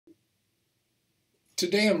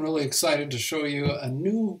Today I'm really excited to show you a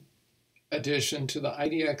new addition to the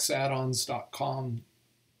IDXAddons.com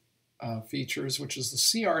features, which is the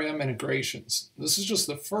CRM integrations. This is just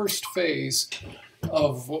the first phase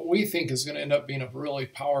of what we think is going to end up being a really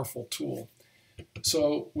powerful tool.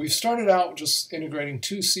 So we've started out just integrating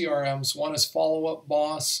two CRMs. One is Followup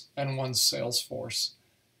Boss and one's Salesforce.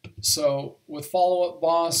 So with Followup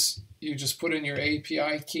Boss, you just put in your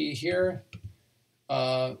API key here.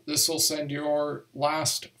 This will send your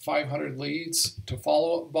last 500 leads to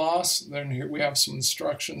Followup Boss. Then here we have some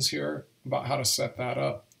instructions here about how to set that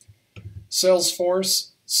up.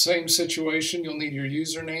 Salesforce, same situation. You'll need your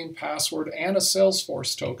username, password, and a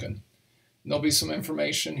Salesforce token. There'll be some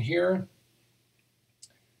information here,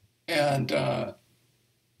 and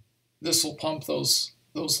this will pump those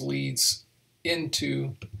leads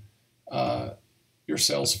into your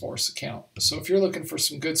Salesforce account. So if you're looking for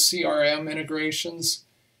some good CRM integrations,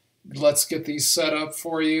 let's get these set up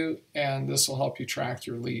for you, and this will help you track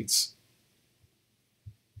your leads.